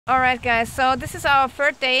Alright guys, so this is our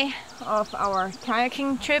third day of our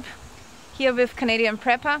kayaking trip here with Canadian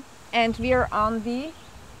Prepper, and we are on the...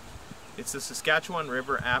 It's the Saskatchewan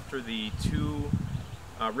River after the two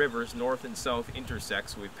rivers, north and south, intersect.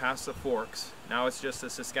 So we've passed the forks. Now it's just the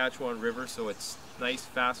Saskatchewan River, so it's nice,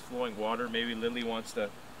 fast-flowing water. Maybe Lily wants to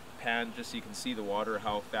pan just so you can see the water,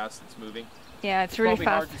 how fast it's moving. Yeah, it's really probably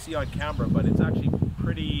fast. Hard to see on camera, but it's actually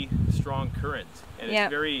pretty strong current. And it's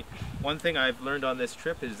very... One thing I've learned on this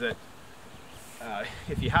trip is that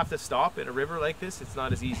if you have to stop in a river like this, it's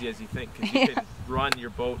not as easy as you think, because you can run your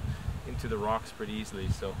boat into the rocks pretty easily.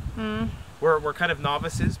 So we're kind of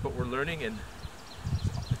novices, but we're learning, and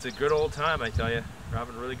it's a good old time, I tell you. We're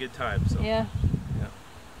having a really good time. So yeah.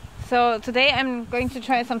 So today I'm going to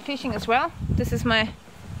try some fishing as well. This is my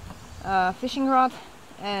fishing rod,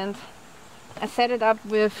 and I set it up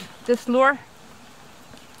with this lure.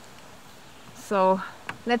 So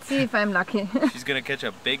let's see if I'm lucky. She's gonna catch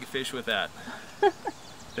a big fish with that.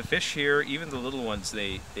 The fish here, even the little ones,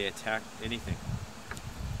 they attack anything.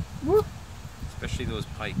 Woo. Especially those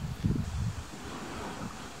pike.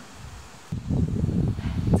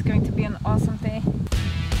 It's going to be an awesome day.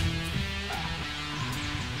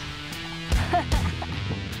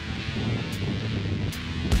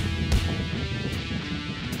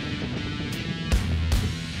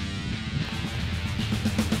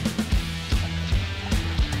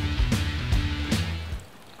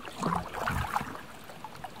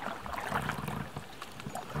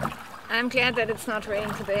 I'm glad that it's not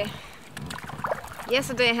raining today.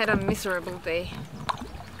 Yesterday I had a miserable day.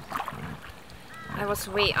 I was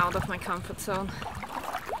way out of my comfort zone.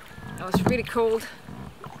 I was really cold.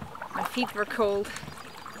 My feet were cold.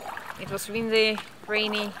 It was windy,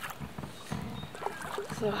 rainy.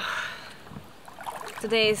 So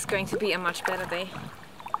today is going to be a much better day.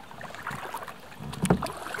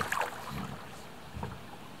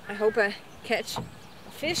 I hope I catch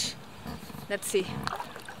a fish. Let's see.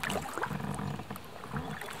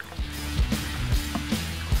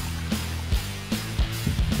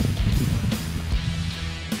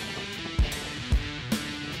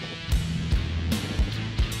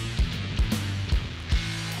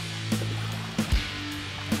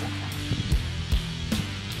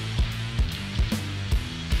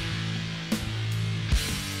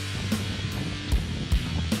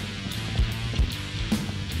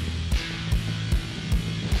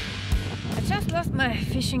 Lost my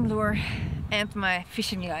fishing lure and my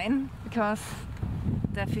fishing line because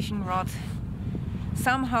the fishing rod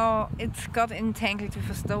somehow it got entangled with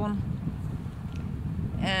a stone,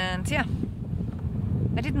 and yeah,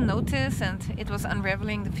 I didn't notice, and it was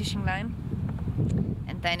unraveling the fishing line,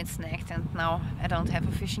 and then it snagged, and now I don't have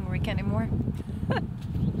a fishing rig anymore.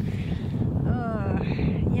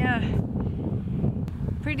 Yeah,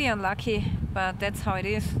 pretty unlucky, but that's how it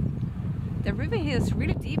is. The river here is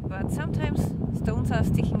really deep, but sometimes stones are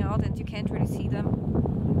sticking out and you can't really see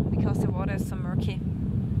them because the water is so murky.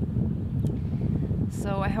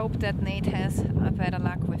 So I hope that Nate has a better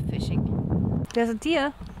luck with fishing. There's a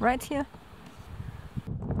deer right here.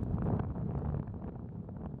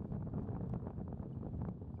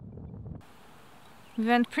 We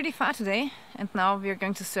went pretty far today, and now we're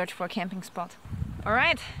going to search for a camping spot.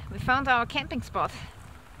 Alright, we found our camping spot.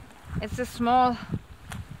 It's a small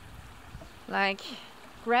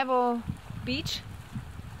gravel beach,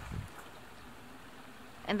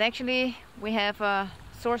 and actually we have a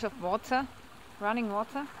source of water, running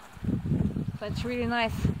water, so it's really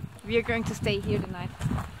nice. We are going to stay here tonight.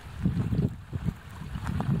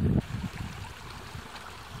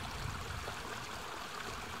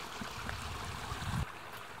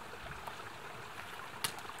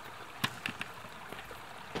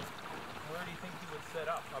 Where do you think you would set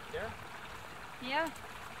up there? Yeah,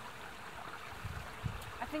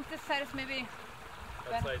 I think this side is maybe...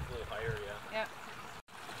 That side's a little higher, yeah.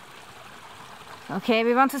 Yeah. Okay,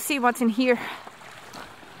 we want to see what's in here.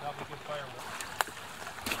 That'll be good firewood.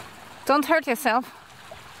 Don't hurt yourself.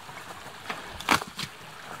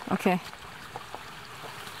 Okay.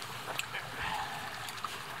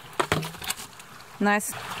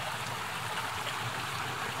 Nice.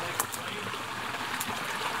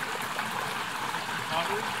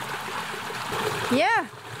 Yeah,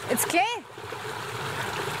 it's clay.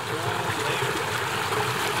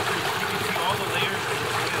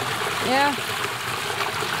 Yeah.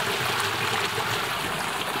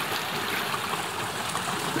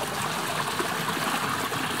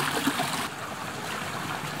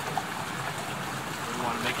 We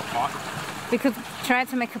want to make a pot. We could try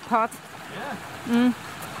to make a pot. Yeah.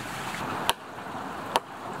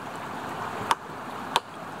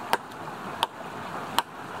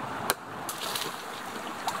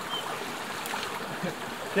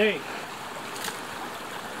 Stay.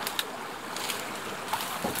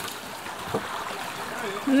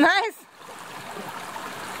 Nice!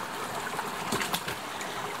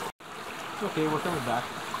 It's okay, we're coming back.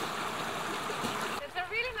 It's a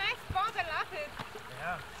really nice spot, I love it.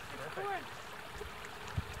 Yeah, Cool.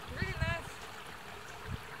 Really nice.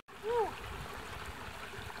 Woo.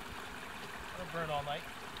 It'll burn all night.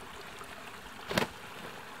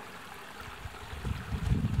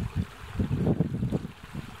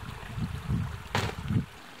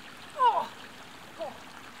 Oh. Oh.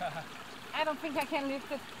 I don't think I can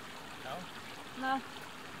lift it. No? No.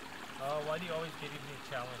 Oh, why do you always give me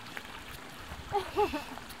a challenge?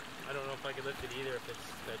 I don't know if I can lift it either if it's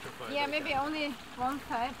petrified. Yeah, like maybe that. only one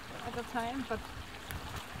side at a time, but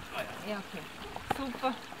Oh, yeah. yeah, okay.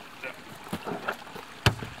 Super.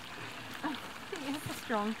 Yes, so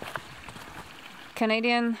strong.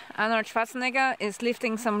 Canadian Arnold Schwarzenegger is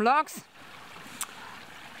lifting some logs.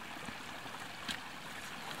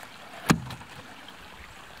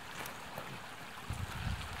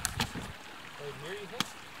 Right here, you think?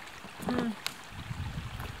 Mm.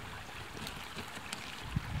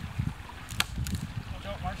 Watch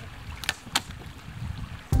out, Marshall.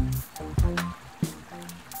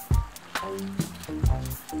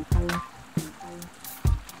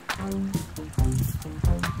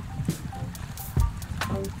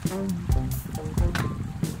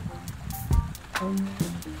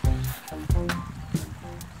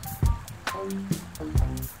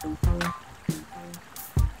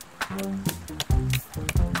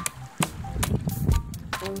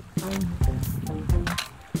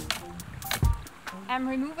 I'm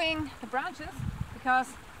removing the branches because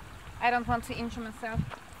I don't want to injure myself.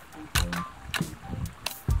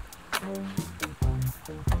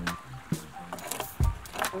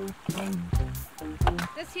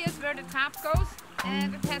 This here is where the top goes,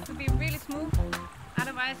 and it has to be really smooth,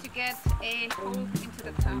 otherwise you get a hole into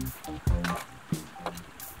the top.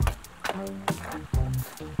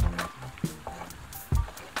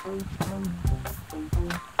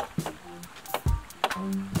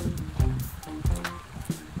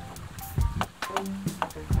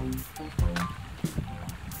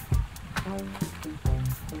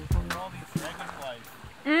 All these dragonflies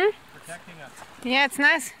protecting us. Yeah, it's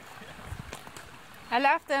nice. I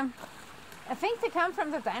love them. I think they come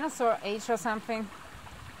from the dinosaur age or something.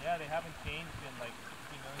 Yeah, they haven't changed in like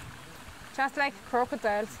 50 million years. Just like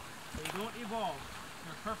crocodiles. They don't evolve.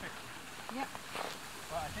 They're perfect. Yeah.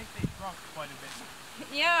 Well, I think they shrunk quite a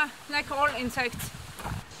bit. Yeah, like all insects.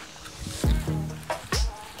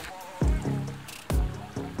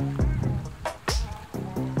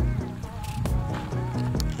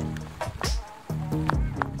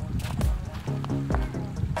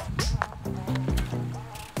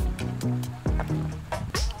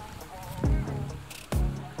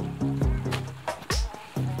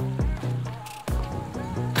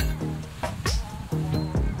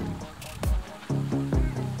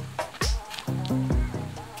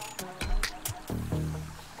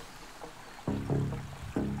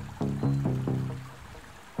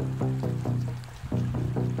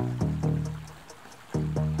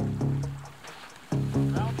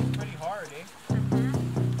 Ground is pretty hard, eh?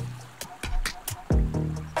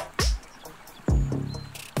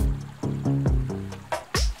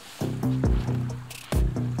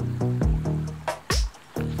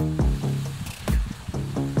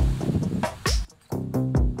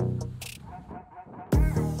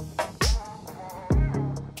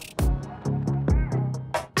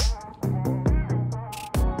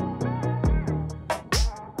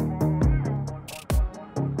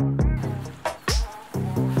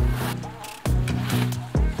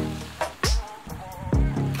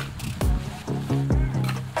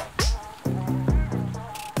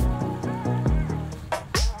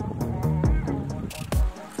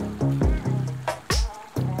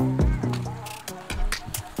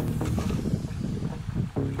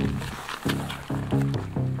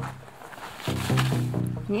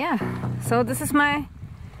 Yeah, so this is my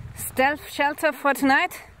stealth shelter for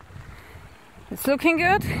tonight. It's looking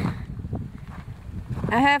good.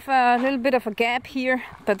 I have a little bit of a gap here,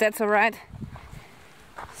 but that's alright.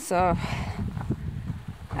 So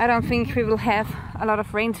I don't think we will have a lot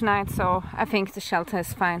of rain tonight, so I think the shelter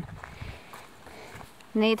is fine.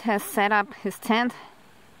 Nate has set up his tent,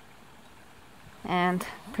 and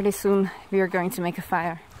pretty soon we are going to make a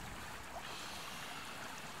fire.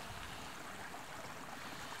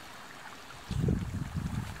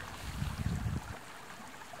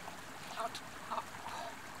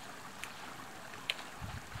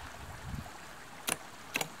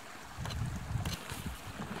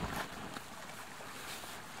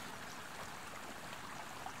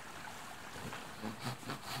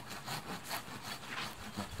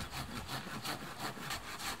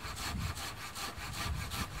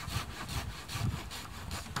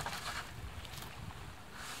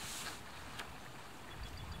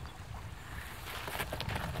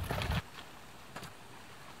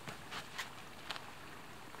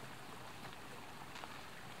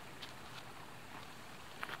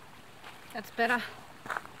 That's better.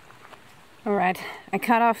 Alright, I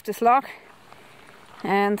cut off this log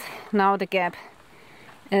and now the gap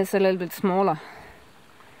is a little bit smaller.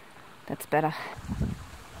 That's better.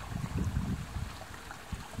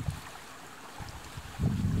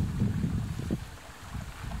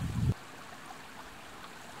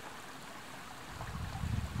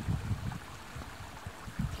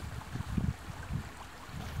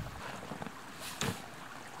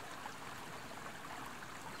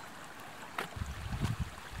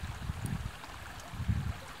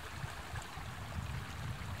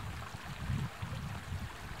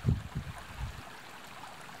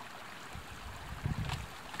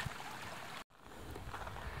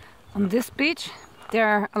 On this beach there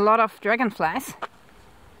are a lot of dragonflies.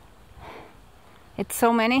 It's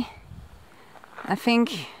so many. I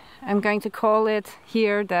think I'm going to call it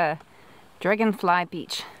here the Dragonfly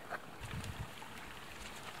Beach.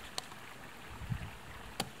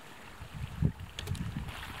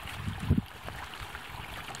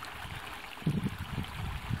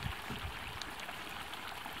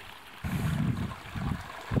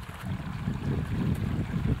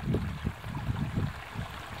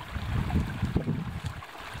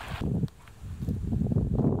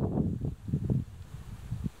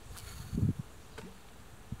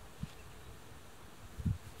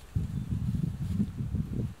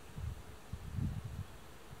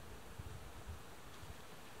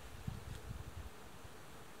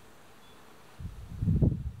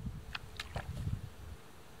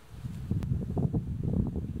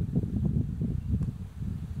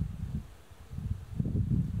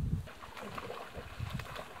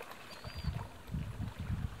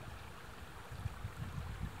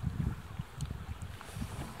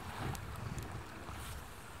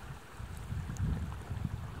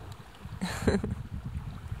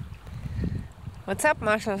 What's up,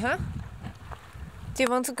 Marshall, huh? Do you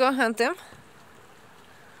want to go hunt them?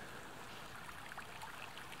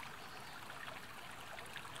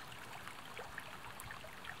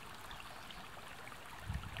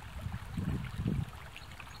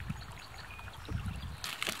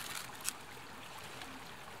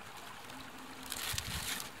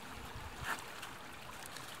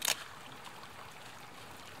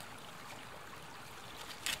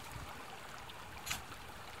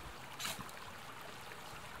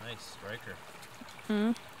 Nice striker.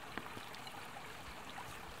 Mm.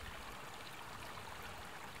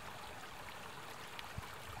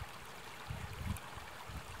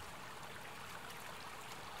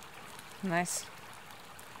 Nice.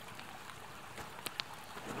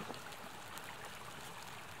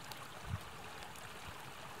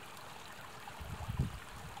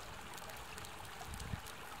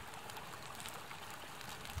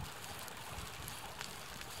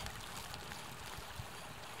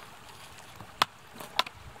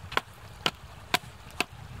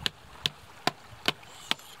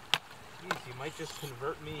 You might just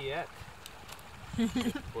convert me yet.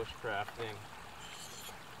 Bushcrafting.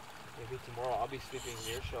 Maybe tomorrow I'll be sleeping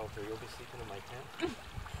in your shelter. You'll be sleeping in my tent.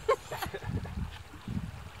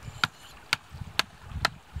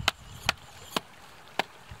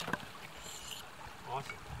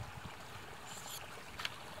 Awesome.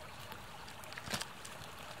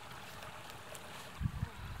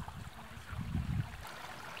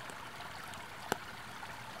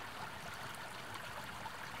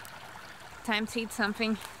 Time to eat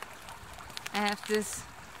something. I have this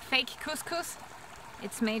fake couscous.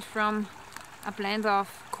 It's made from a blend of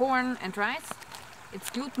corn and rice. It's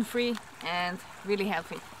gluten-free and really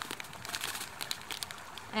healthy.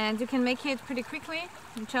 And you can make it pretty quickly.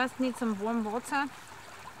 You just need some warm water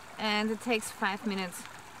and it takes 5 minutes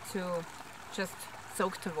to just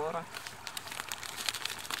soak the water.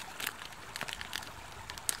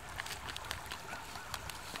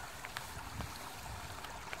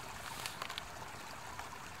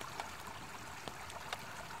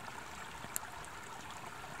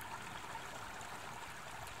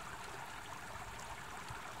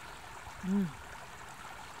 Mm.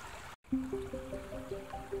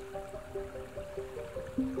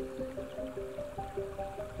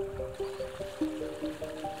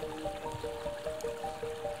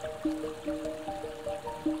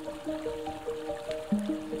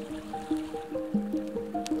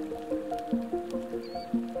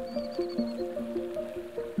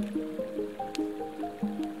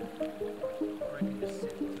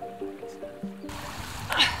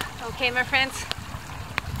 Okay, my friends,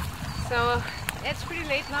 so it's pretty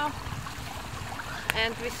late now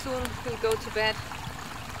and we soon will go to bed.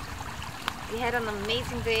 We had an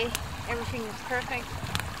amazing day, everything was perfect,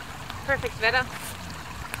 perfect weather,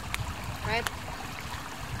 right?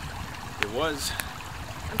 It was.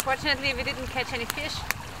 Unfortunately, we didn't catch any fish.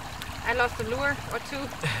 I lost a lure or two.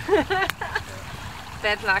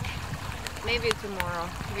 Bad luck. Maybe tomorrow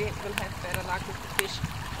we will have better luck with the fish.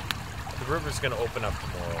 The river's going to open up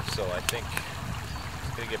tomorrow, so I think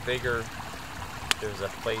it's going to get bigger. There's a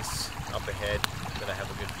place up ahead that I have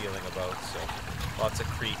a good feeling about, so lots of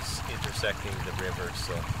creeks intersecting the river,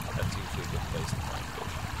 so that's usually a good place to find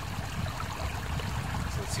fish.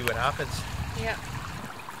 So let's see what happens. Yeah.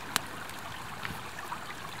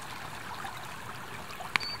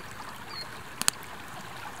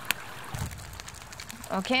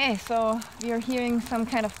 Okay, so we are hearing some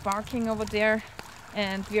kind of barking over there,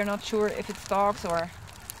 and we are not sure if it's dogs or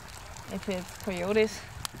if it's coyotes.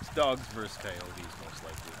 It's dogs versus coyotes, most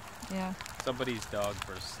likely. Yeah. Somebody's dog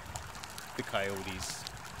versus the coyotes.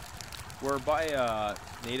 We're by a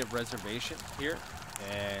native reservation here,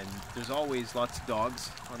 and there's always lots of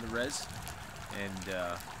dogs on the res, and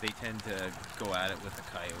they tend to go at it with the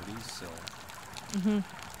coyotes, so...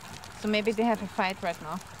 So maybe they have a fight right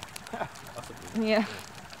now. Possibly. Yeah.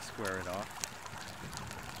 Square it off.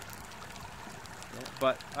 Yeah,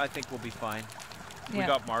 but I think we'll be fine. Yeah. We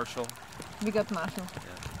got Marshall. We got Marshall.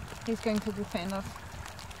 Yeah. He's going to defend us.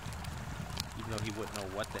 Even though he wouldn't know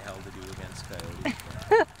what the hell to do against coyotes.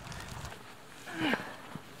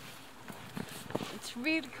 It's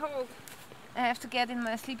really cold. I have to get in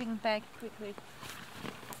my sleeping bag quickly.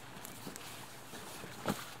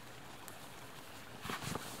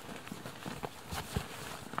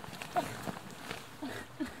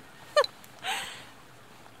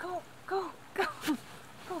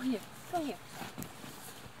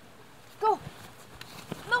 Go!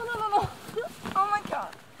 No! Oh my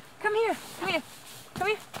god! Come here!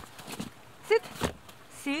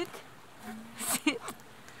 Sit!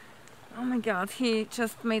 Oh my god, he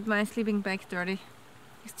just made my sleeping bag dirty.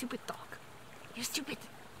 You stupid dog. You're stupid.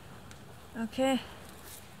 Okay.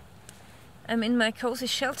 I'm in my cozy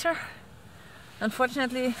shelter.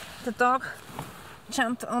 Unfortunately, the dog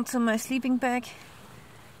jumped onto my sleeping bag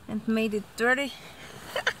and made it dirty.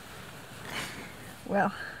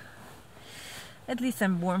 Well, at least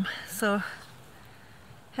I'm warm, so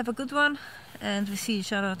have a good one, and we see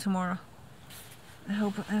each other tomorrow. I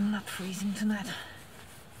hope I'm not freezing tonight.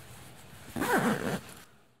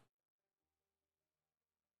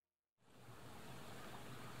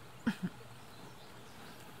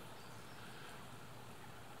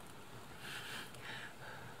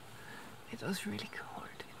 It was really cold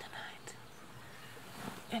in the night,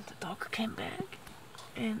 and the dog came back,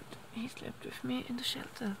 and he slept with me in the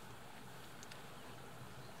shelter.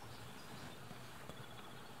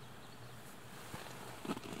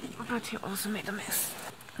 But he also made a mess.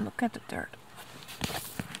 Look at the dirt.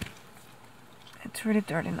 It's really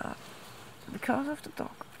dirty now because of the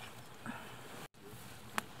dog.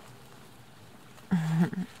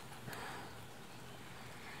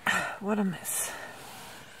 What a mess.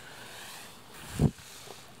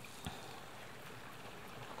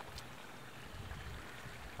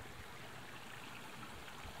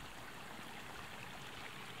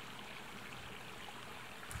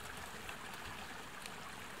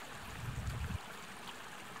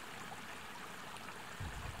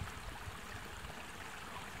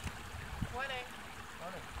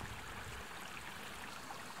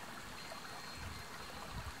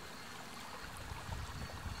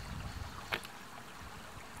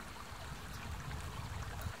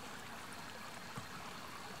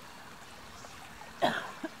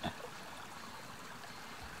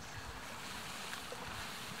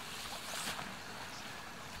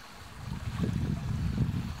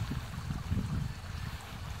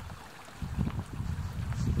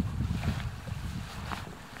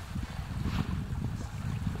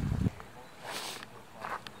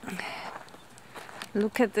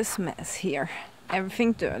 Look at this mess here.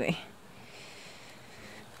 Everything dirty.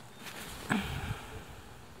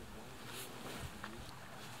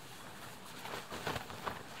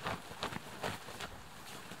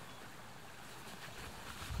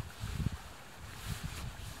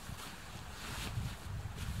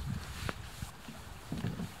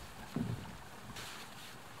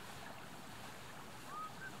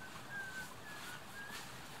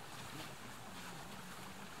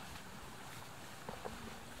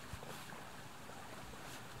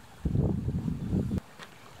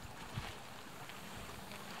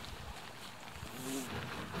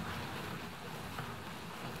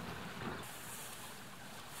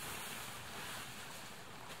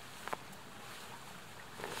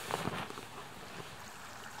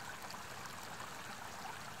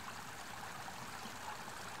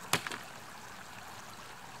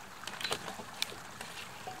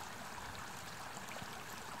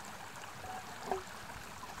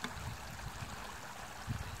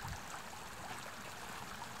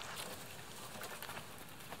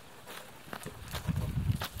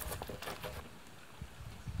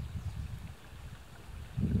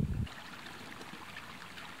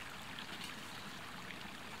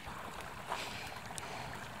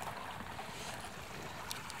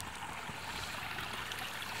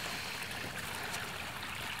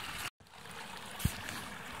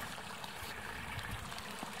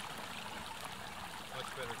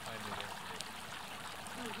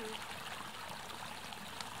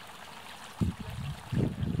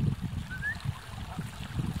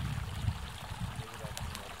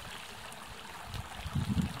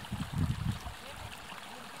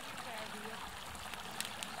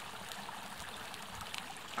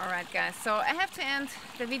 Alright guys, so I have to end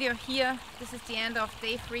the video here. This is the end of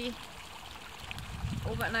day 3,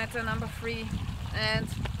 overnighter number 3, and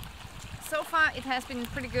so far it has been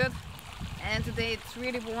pretty good, and today it's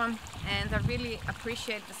really warm and I really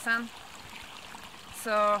appreciate the sun.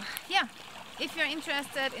 So yeah, if you're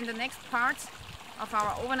interested in the next part of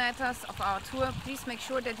our overnighters, of our tour, please make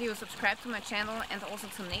sure that you subscribe to my channel and also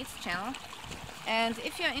to Nate's channel. And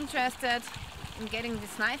if you're interested in getting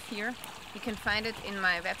this knife here, you can find it in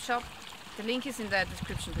my web shop. The link is in the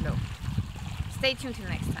description below. Stay tuned till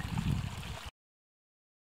next time.